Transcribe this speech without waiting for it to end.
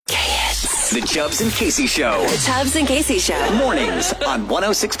The Chubbs and Casey Show. The Chubbs and Casey Show. Mornings on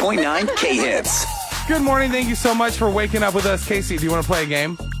 106.9 K-Hits. Good morning. Thank you so much for waking up with us. Casey, do you want to play a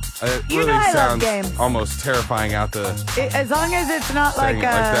game? It You really know I love sounds games. almost terrifying out the... As long as it's not Saying like, it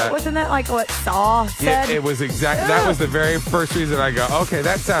like that. wasn't that like what Saw Yeah, said? it was exact. That was the very first reason I go, okay,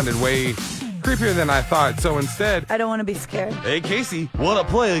 that sounded way creepier than I thought. So instead, I don't want to be scared. hey, Casey, want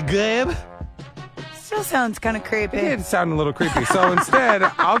to play a game? Still sounds kind of creepy. It did sound a little creepy. So instead,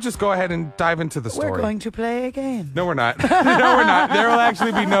 I'll just go ahead and dive into the story. We're going to play a game. No, we're not. No, we're not. There will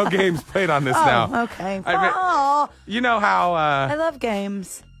actually be no games played on this now. Oh, okay. I mean, you know how... I love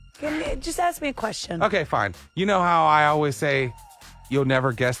games. Just ask me a question. Okay, fine. You know how I always say, you'll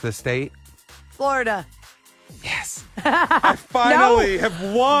never guess the state? Florida. Yes. I finally have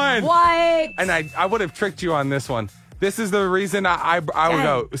won. What? And I would have tricked you on this one. This is the reason I would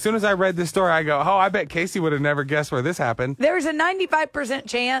go, as soon as I read this story, I go, oh, I bet Casey would have never guessed where this happened. There's a 95%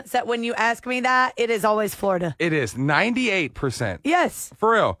 chance that when you ask me that, it is always Florida. It is 98%. Yes.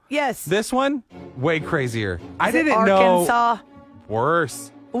 For real. Yes. This one, way crazier. I Is it didn't know. Arkansas?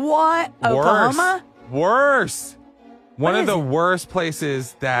 Worse. What? Oklahoma? Worse. One What of is the it? worst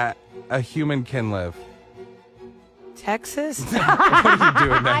places that a human can live. Texas? What are you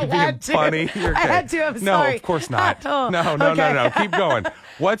doing? I Being had to. funny? You're I okay. had to. I'm no, sorry. of course not. Oh, no. okay. Keep going.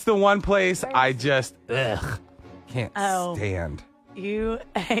 What's the one place I just can't Oh. stand? You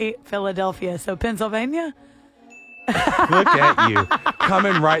hate Philadelphia, so Pennsylvania? Look at you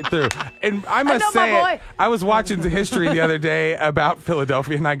coming right through. And I must know my say, boy. I was watching the history the other day about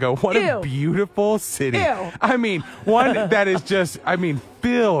Philadelphia, and I go, what a Ew. beautiful city. Ew. I mean, one that is just,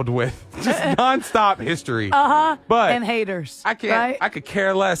 filled with just nonstop history. But And haters. I can't. Right? I could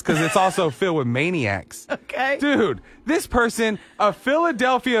care less because it's also filled with maniacs. Okay. Dude, this person, a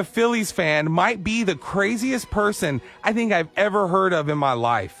Philadelphia Phillies fan, might be the craziest person I think I've ever heard of in my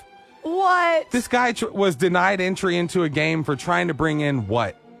life. What? This guy was denied entry into a game for trying to bring in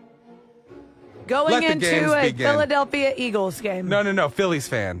what? Going Let the games into a begin. Philadelphia Eagles game. No, Phillies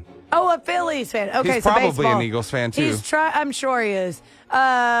fan. Oh, a Phillies fan. Okay, He's so probably baseball. an Eagles fan, too. I'm sure he is.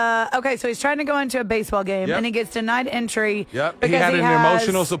 Okay, so he's trying to go into a baseball game, Yep. and he gets denied entry. Yep. Because He had an has-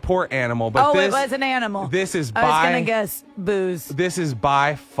 emotional support animal. But it was an animal. This is I was by going to guess booze. This is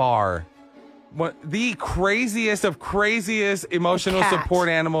by far the craziest of craziest emotional cat. support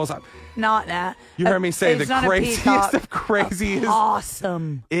animals. Not that. You heard me say It's the not a craziest peacock. of craziest.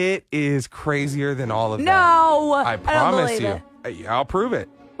 Awesome. It is crazier than all of them. No. I don't promise believe you. it. I'll prove it.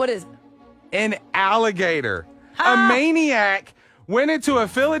 What is it? An alligator, a maniac, went into a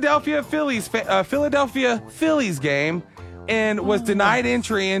Philadelphia Phillies game and was denied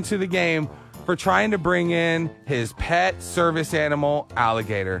entry into the game for trying to bring in his pet service animal,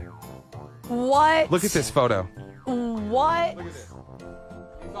 alligator. What? Look at this photo. What? Look at this.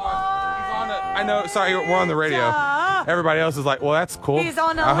 He's on I know. Sorry, we're on the radio. Everybody else is like, well, that's cool. He's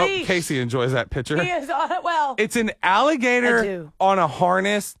on a I leash. hope Casey enjoys that picture. He is on it. Well, It's an I alligator do. on a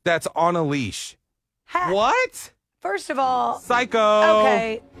harness that's on a leash. What? First of all,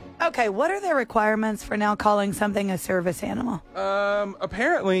 Psycho. Okay, what are the requirements for now calling something a service animal?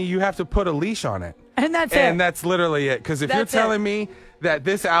 Apparently you have to put a leash on it. And that's And it. that's literally it. Because if you're That's it. telling me that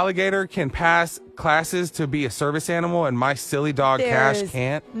this alligator can pass classes to be a service animal and my silly dog Cash There's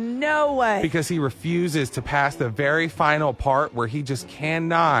can't, no way. because he refuses to pass the very final part where he just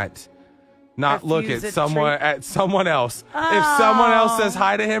cannot not look Refuse at a someone treat. at someone else. If someone else says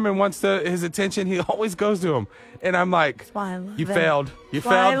hi to him and wants his attention, he always goes to him. And I'm like, why I love you him. failed. You That's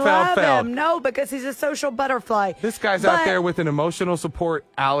why failed. I love him. No, because he's a social butterfly. This guy's But out there with an emotional support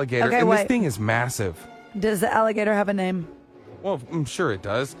alligator, Okay, and this wait. thing is massive. Does the alligator have a name? Well, I'm sure it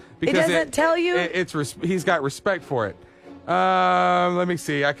does. doesn't tell you? He's got respect for it. Let me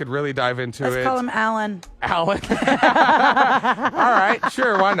see. I could really dive into Let's it. call him Alan. Alan. All right,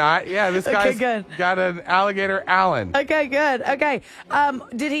 sure, why not? Yeah, this guy's good. got an alligator, Alan. Okay, good. Okay.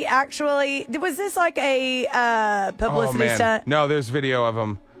 Did he actually? Was this like a Oh publicity man, stunt? no, there's video of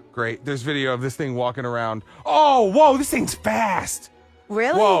him. Great, there's video of this thing walking around. Oh, whoa, this thing's fast.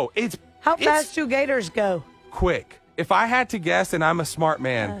 Really? Whoa, it's How it's fast do gators go? quick. If I had to guess, and I'm a smart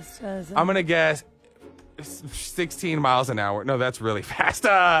man, Fast as a- I'm gonna guess 16 miles an hour. No, that's really fast.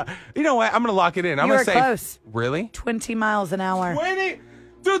 You know what? I'm gonna lock it in. I'm You gonna were say close. Really? 20 miles an hour. 20?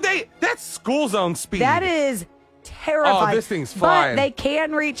 Dude, that's school zone speed. That is terrifying. Oh, this thing's flying. But they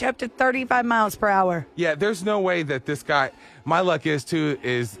can reach up to 35 miles per hour. Yeah, there's no way that this guy. My luck is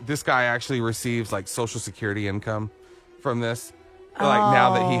this guy actually receives like Social Security income from this. Like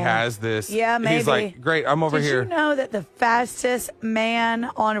now that he has this, Yeah, he's maybe. like, great, I'm over Did here. you know that the fastest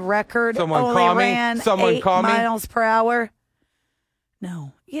man on record Someone only call me. ran Someone 8 call me. miles per hour?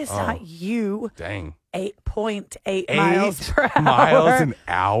 No. Yes, not you. Dang. 8.8 miles per hour. miles an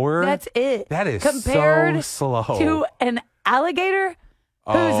hour? That's it. That is compared so slow. to an alligator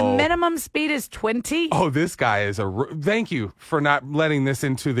whose minimum speed is 20. Oh, this guy is thank you for not letting this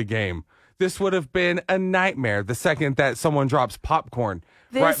into the game. This would have been a nightmare the second that someone drops popcorn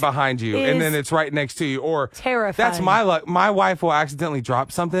right behind you and then it's right next to you. Or terrifying. That's my luck. My wife will accidentally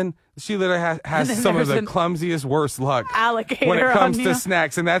drop something. She literally has some of the clumsiest, worst luck alligator when it comes on to you.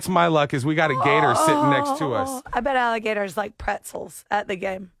 snacks. And that's my luck is we got a gator sitting next to us. I bet alligators like pretzels at the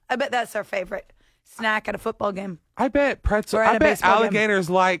game. I bet that's their favorite snack at a football game. I bet Or at I a bet baseball game. alligators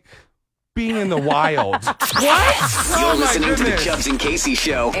like being in the wild. What? You're Oh, my listening to the goodness. Chubbs and Casey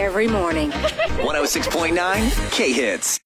Show. Every morning. 106.9 K Hits.